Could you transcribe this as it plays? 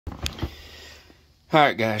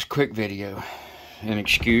Alright guys, quick video, and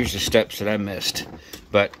excuse the steps that I missed,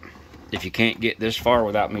 but if you can't get this far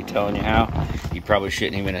without me telling you how, you probably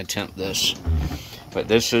shouldn't even attempt this. But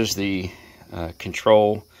this is the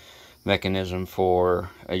control mechanism for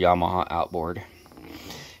a Yamaha outboard.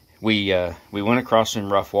 We went across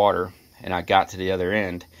some rough water, and I got to the other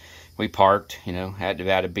end. We parked, had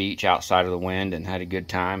a beach outside of the wind and had a good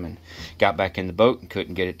time, and got back in the boat and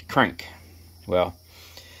couldn't get it to crank. Well,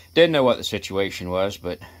 didn't know what the situation was,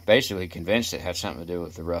 but basically convinced it had something to do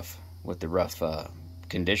with the rough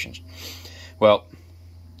conditions. Well,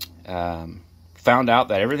 found out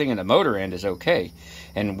that everything in the motor end is okay,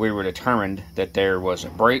 and we were determined that there was a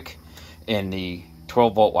break in the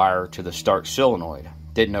 12-volt wire to the start solenoid.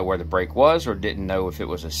 Didn't know where the break was, or didn't know if it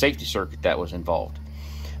was a safety circuit that was involved.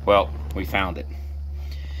 Well, we found it.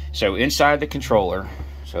 So inside the controller,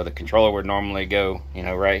 so the controller would normally go,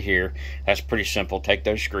 right here. That's pretty simple. Take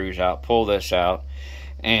those screws out, pull this out,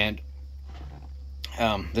 and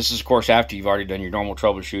this is, of course, after you've already done your normal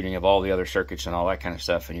troubleshooting of all the other circuits and all that kind of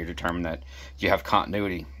stuff, and you're determined that you have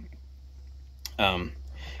continuity. And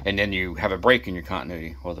then you have a break in your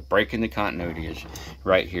continuity. Well, the break in the continuity is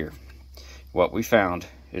right here. What we found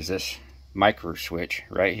is this micro switch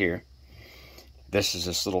right here. This is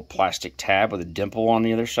this little plastic tab with a dimple on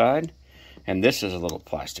the other side. And this is a little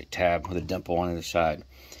plastic tab with a dimple on the other side.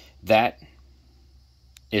 That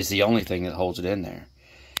is the only thing that holds it in there.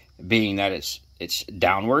 Being that it's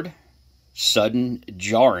downward, sudden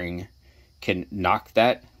jarring can knock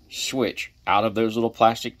that switch out of those little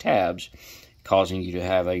plastic tabs, causing you to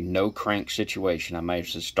have a no crank situation. I may have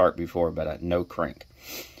said start before, but a no crank.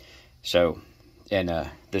 So, and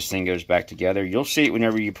this thing goes back together. You'll see it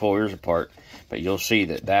whenever you pull yours apart, but you'll see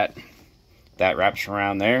that wraps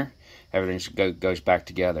around there. Everything goes back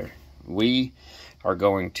together. We are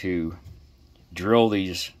going to drill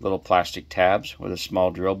these little plastic tabs with a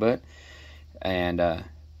small drill bit, and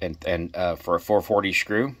for a 440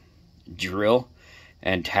 screw, drill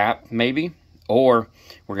and tap maybe, or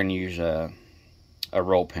we're going to use a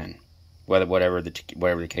roll pin, whatever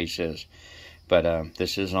the case is. But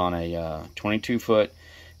this is on a 22-foot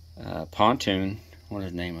pontoon. What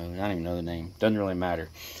is the name of it? I don't even know the name. Doesn't really matter.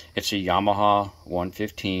 It's a Yamaha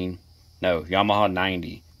 115. No, Yamaha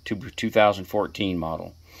 90, 2014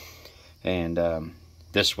 model. And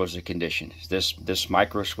this was the condition. This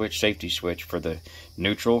micro switch, safety switch for the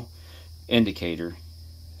neutral indicator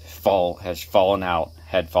had fallen out,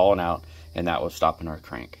 and that was stopping our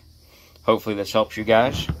crank. Hopefully this helps you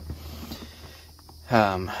guys.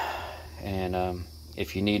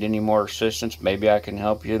 If you need any more assistance, maybe I can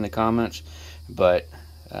help you in the comments. But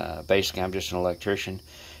basically, I'm just an electrician,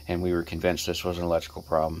 and we were convinced this was an electrical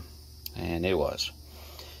problem. And it was.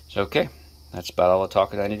 So, okay, that's about all the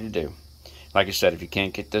talking I need to do. Like I said, if you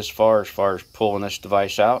can't get this far as pulling this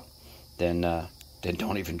device out, then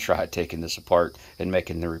don't even try taking this apart and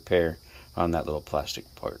making the repair on that little plastic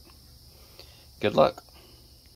part. Good luck.